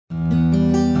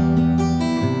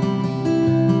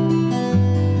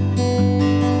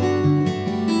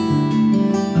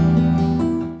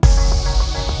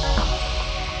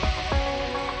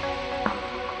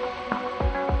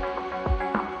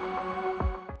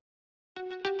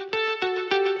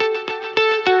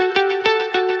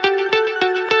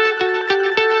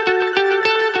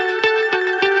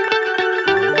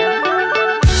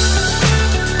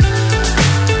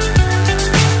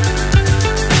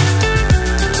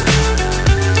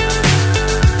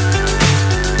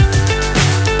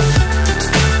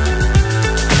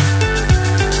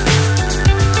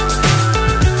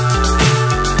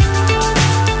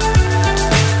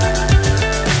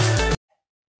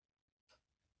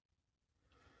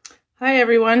Hi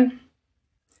everyone,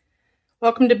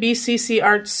 welcome to BCC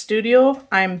Art Studio.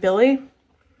 I'm Billy.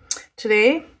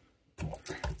 Today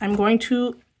I'm going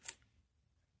to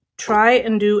try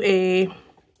and do a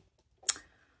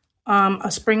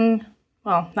spring,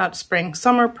 well not spring,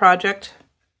 summer project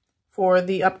for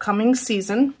the upcoming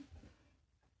season.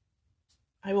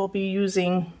 I will be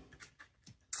using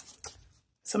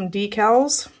some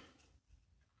decals.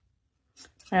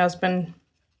 My husband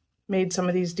made some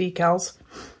of these decals.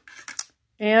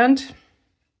 And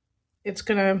it's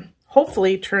going to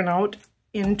hopefully turn out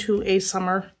into a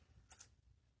summer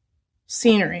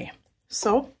scenery.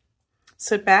 So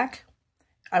sit back,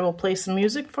 I will play some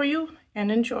music for you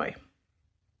and enjoy.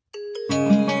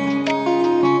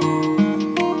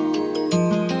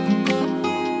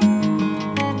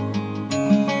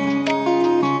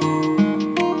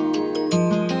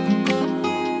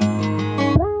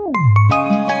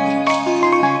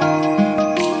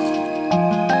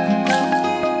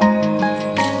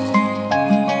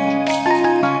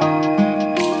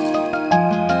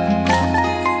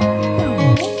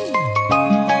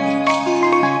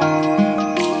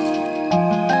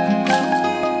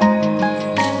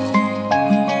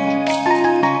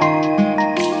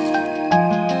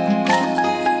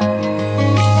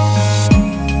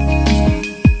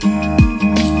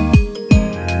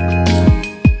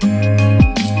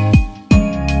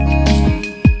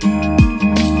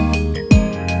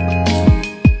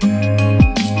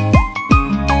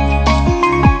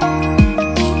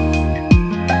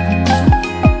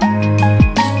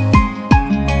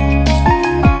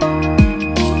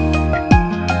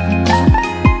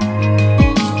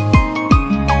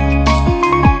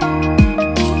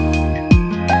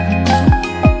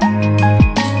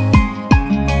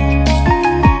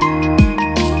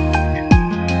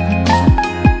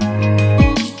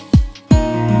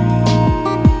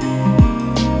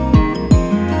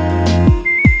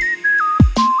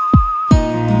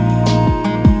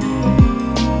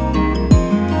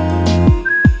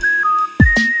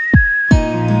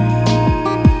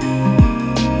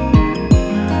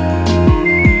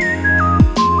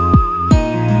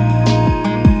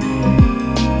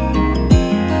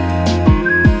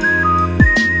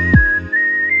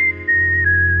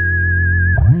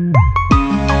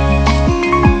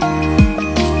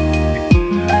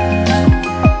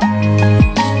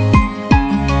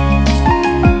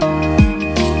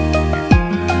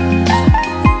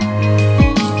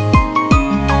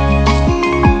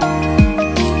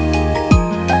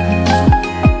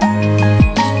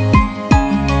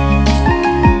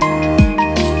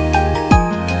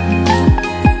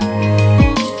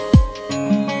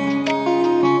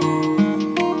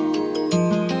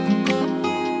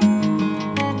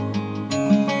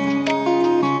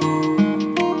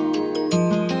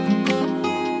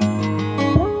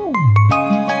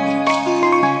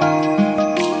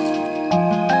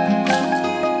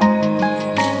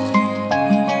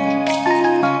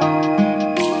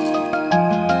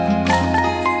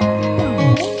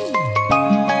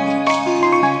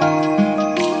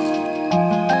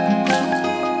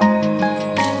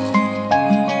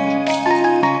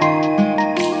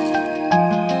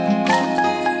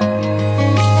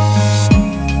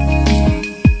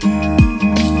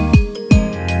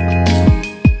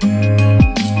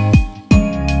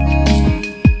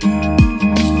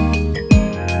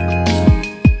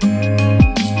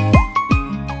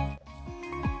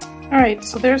 Alright,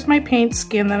 so there's my paint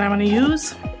skin that I'm going to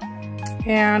use,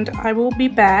 and I will be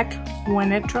back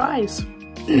when it dries.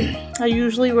 I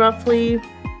usually roughly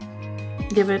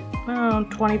give it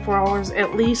 24 hours,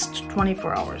 at least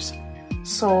 24 hours.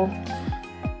 So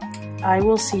I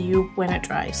will see you when it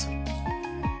dries.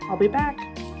 I'll be back.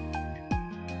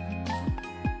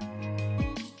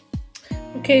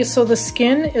 Okay, so the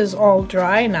skin is all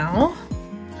dry now.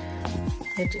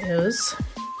 It is.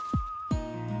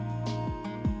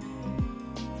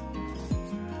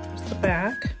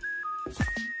 Back.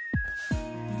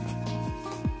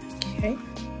 Okay.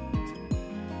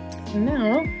 And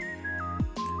now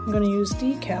I'm going to use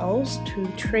decals to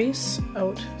trace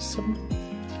out some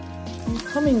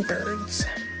hummingbirds.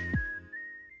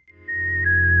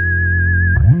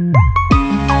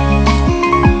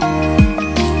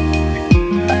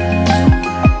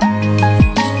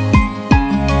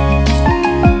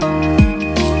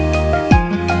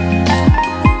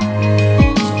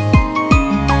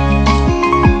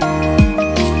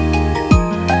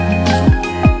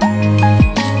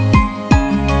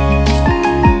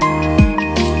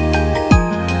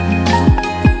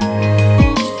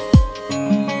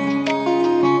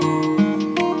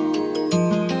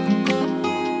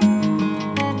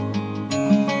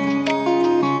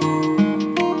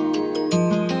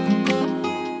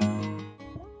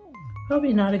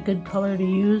 Probably not a good color to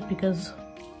use because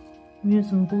I'm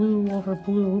using blue over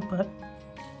blue, but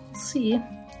let's see.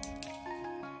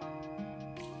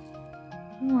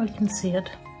 Oh, I can see it.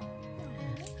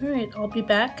 All right, I'll be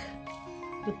back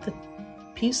with the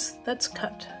piece that's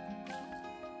cut.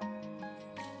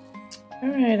 All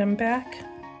right, I'm back.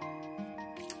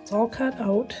 It's all cut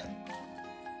out.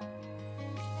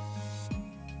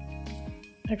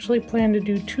 Actually plan to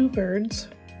do 2 birds,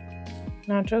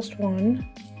 not just one.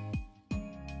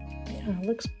 Yeah, it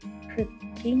looks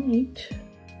pretty neat.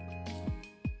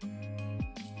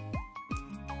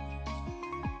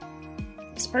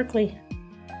 Sparkly.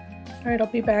 All right, I'll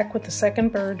be back with the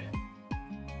second bird.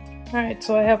 All right,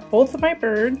 so I have both of my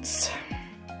birds.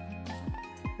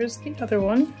 Here's the other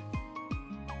one.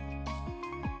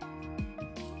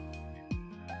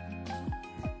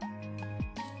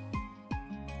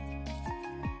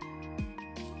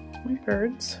 My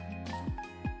birds.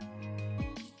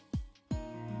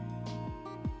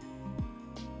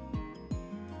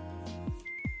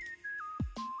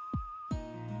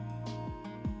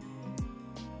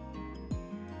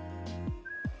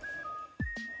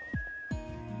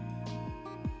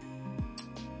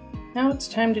 Now it's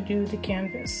time to do the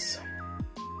canvas.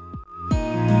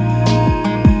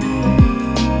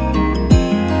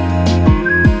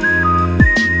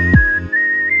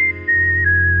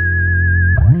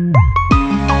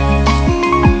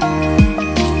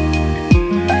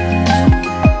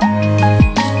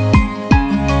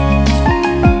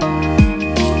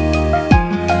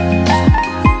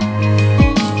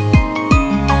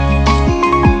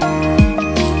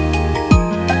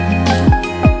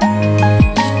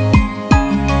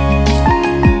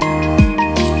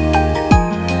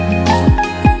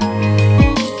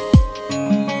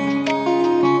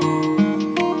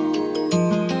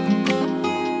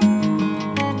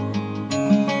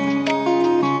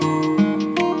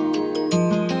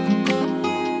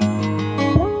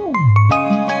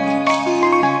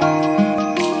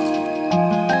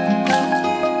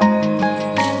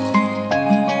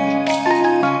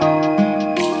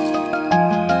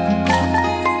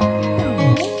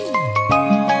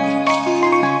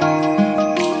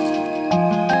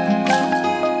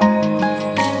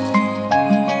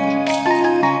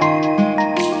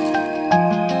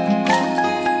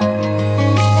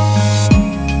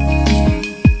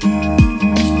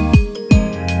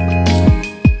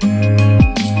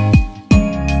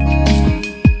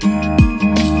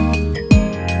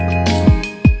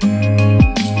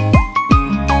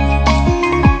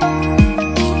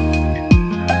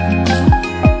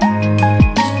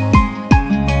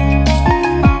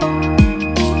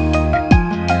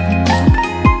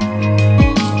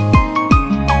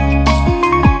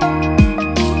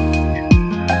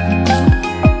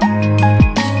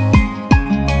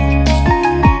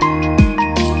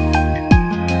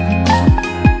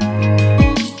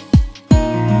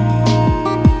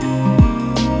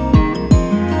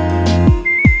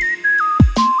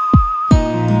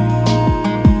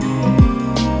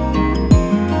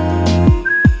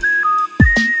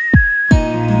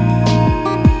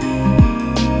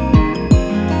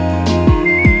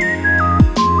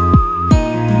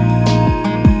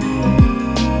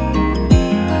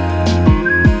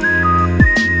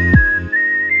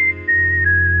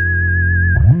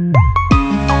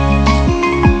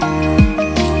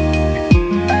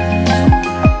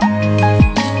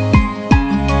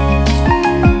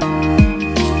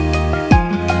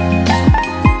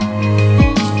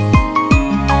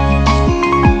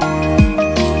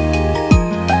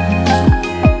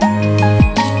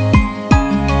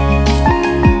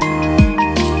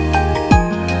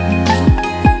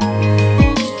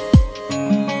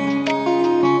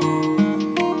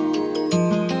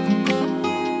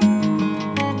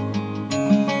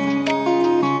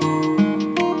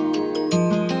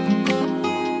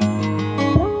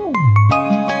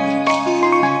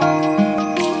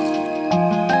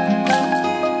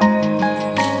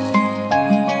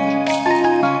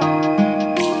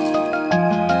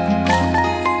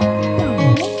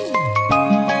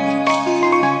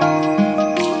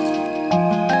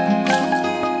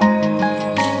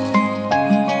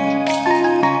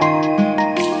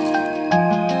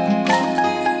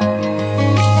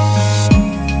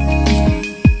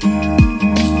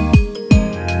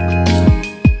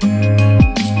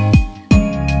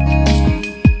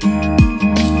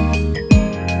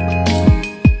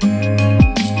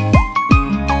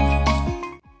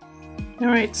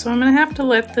 Alright, so I'm going to have to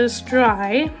let this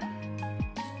dry.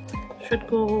 Should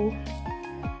go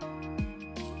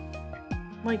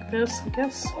like this, I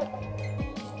guess.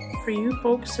 For you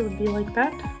folks, it would be like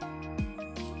that.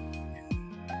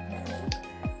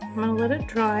 I'm going to let it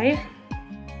dry.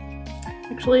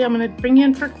 Actually, I'm going to bring you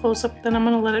in for a close-up, then I'm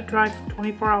going to let it dry for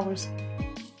 24 hours.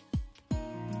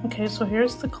 Okay, so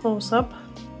here's the close-up.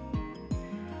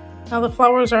 Now the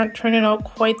flowers aren't turning out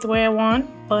quite the way I want,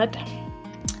 but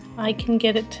I can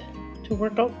get it to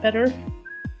work out better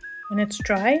when it's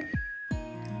dry.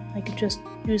 I could just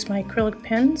use my acrylic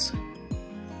pens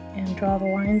and draw the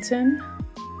lines in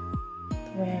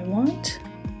the way I want.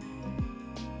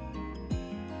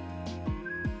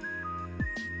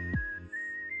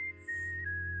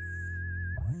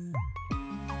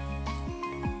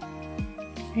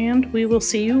 And we will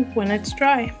see you when it's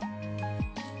dry.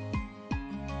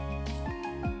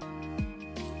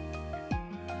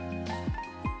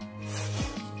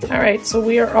 Alright, so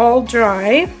we are all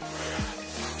dry.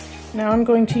 Now I'm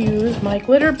going to use my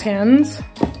glitter pens,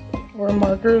 or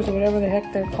markers, or whatever the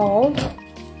heck they're called.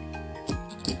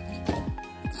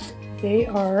 They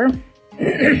are...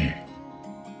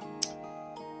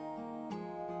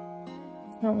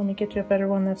 Now let me get you a better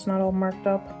one that's not all marked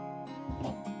up.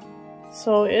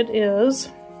 So it is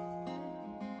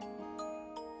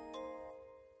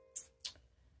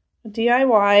a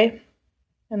DIY,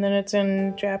 and then it's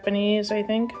in Japanese, I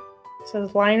think. It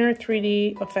says Liner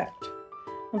 3D Effect.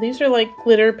 Now these are like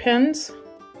glitter pens.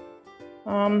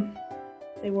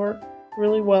 They work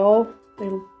really well.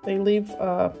 They leave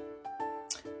a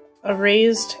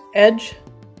raised edge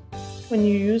when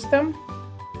you use them.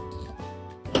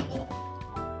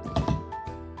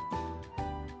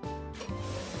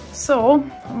 So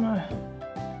I'm gonna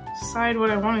decide what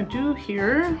I want to do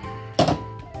here.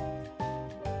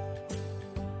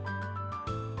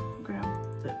 Grab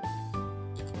the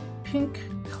pink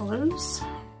colors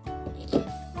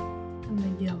and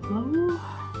the yellow.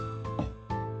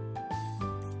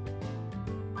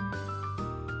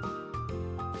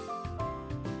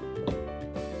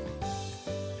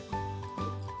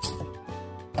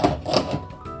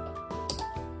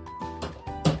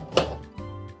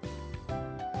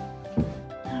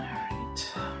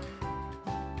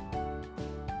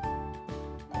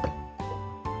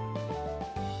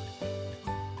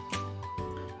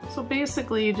 So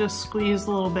basically you just squeeze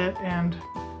a little bit and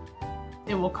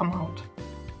it will come out.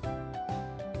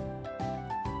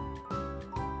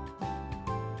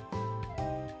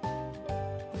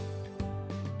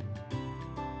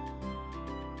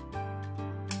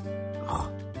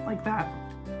 Ugh, like that.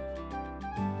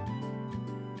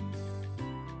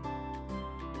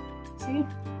 See?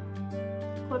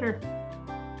 Glitter.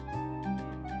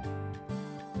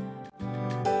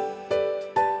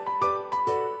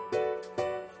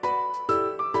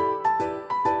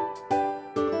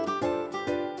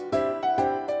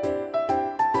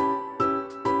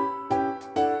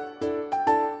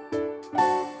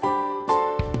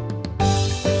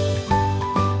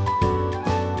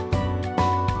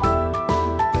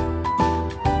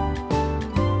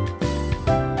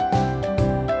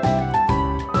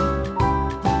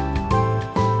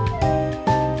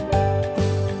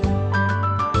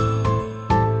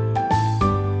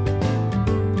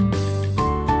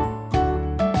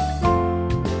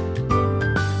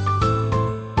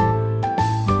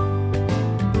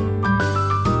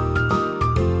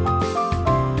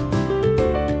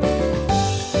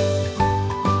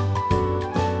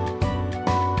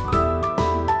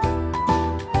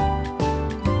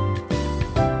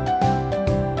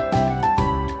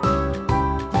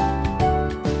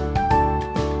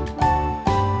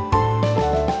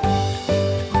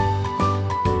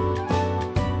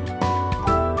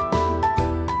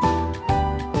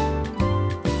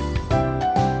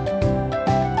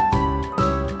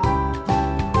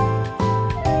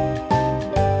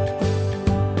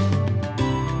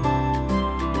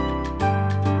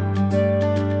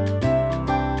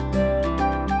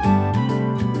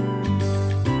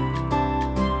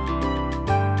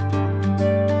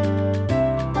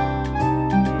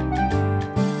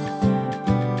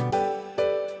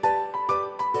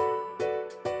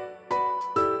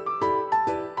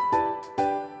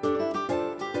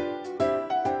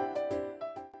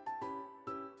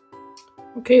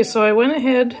 Okay, so I went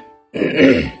ahead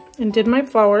and did my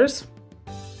flowers.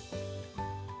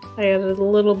 I added a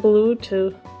little blue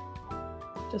to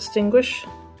distinguish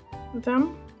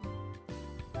them.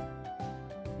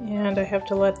 And I have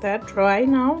to let that dry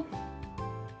now.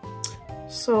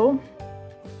 So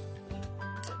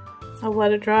I'll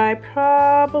let it dry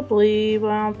probably,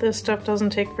 well, this stuff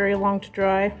doesn't take very long to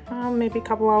dry. Maybe a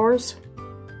couple hours.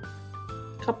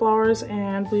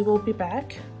 And we will be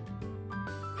back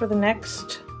for the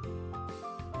next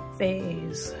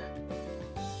phase.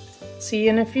 See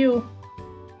you in a few.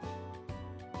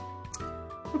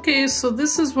 Okay, so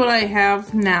this is what I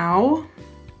have now.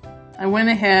 I went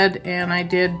ahead and I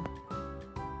did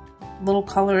little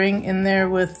coloring in there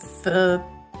with the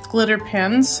glitter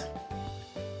pens.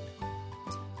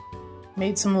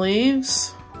 Made some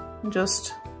leaves,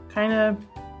 just kind of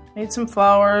made some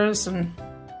flowers, and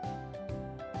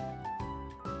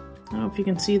I don't know if you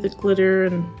can see the glitter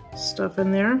and stuff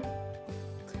in there.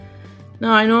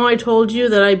 Now I know I told you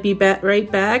that I'd be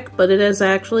right back, but it has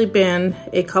actually been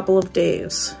a couple of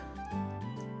days.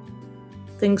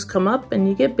 Things come up and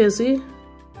you get busy,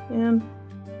 and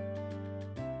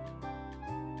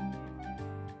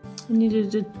I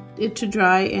needed it to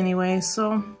dry anyway,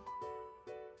 so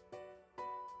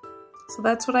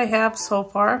that's what I have so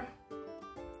far.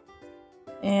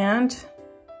 And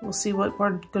we'll see what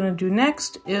we're gonna do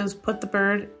next is put the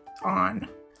bird on.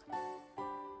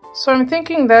 So I'm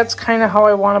thinking that's kind of how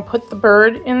I want to put the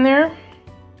bird in there.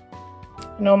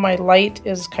 I know my light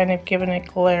is kind of giving it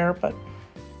glare, but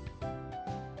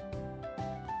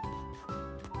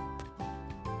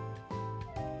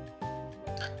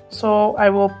so I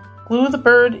will glue the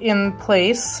bird in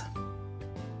place,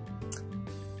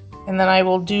 and then I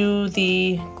will do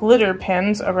the glitter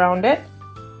pens around it.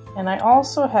 And I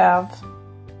also have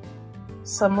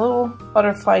some little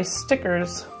butterfly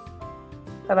stickers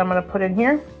that I'm going to put in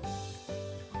here.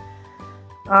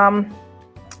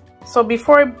 So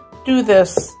before I do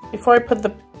this, before I put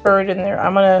the bird in there,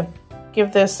 I'm going to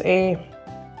give this a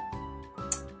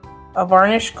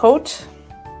varnish coat,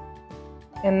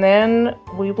 and then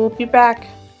we will be back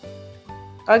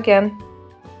again.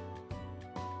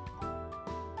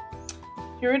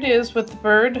 Here it is with the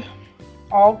bird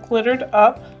all glittered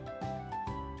up,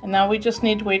 and now we just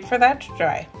need to wait for that to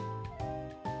dry.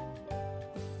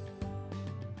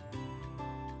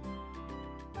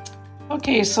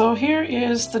 Okay, so here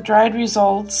is the dried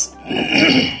results,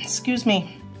 excuse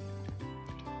me,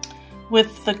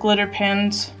 with the glitter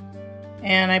pens,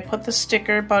 and I put the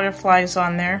sticker butterflies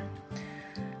on there.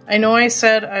 I know I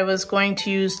said I was going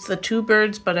to use the two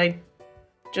birds, but I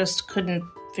just couldn't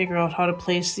figure out how to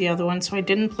place the other one, so I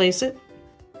didn't place it.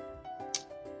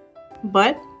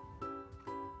 But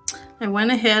I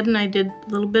went ahead and I did a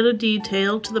little bit of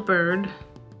detail to the bird,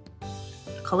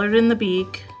 colored in the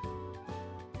beak,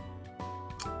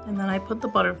 and then I put the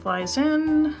butterflies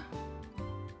in.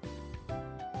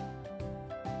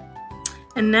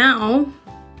 And now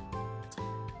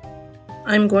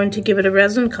I'm going to give it a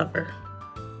resin cover.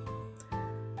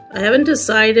 I haven't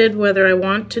decided whether I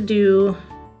want to do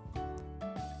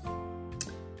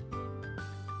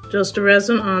just a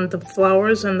resin on the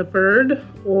flowers and the bird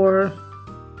or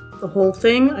the whole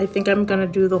thing. I think I'm gonna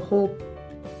do the whole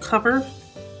cover.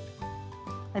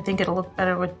 I think it'll look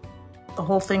better with the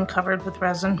whole thing covered with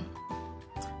resin.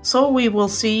 So we will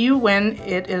see you when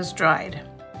it is dried.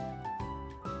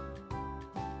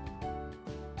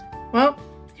 Well,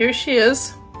 here she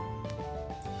is,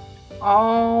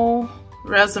 all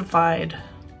resinified.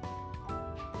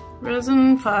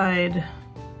 Resinified.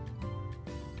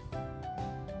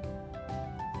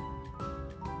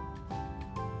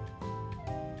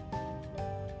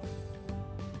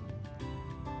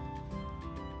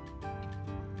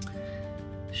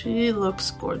 She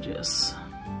looks gorgeous.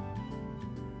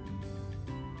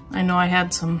 I know I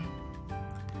had some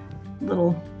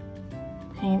little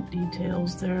paint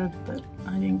details there that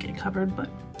I didn't get covered, but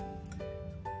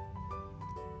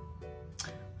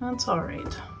that's all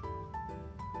right.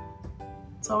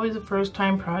 It's always a first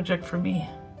time project for me.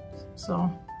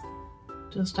 So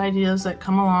just ideas that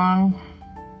come along.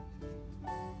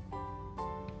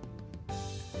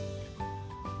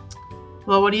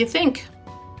 Well, what do you think?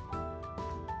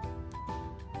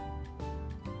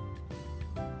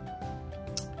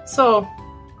 So,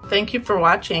 thank you for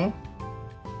watching.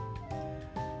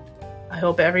 I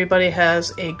hope everybody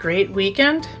has a great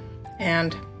weekend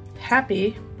and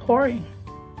happy pouring.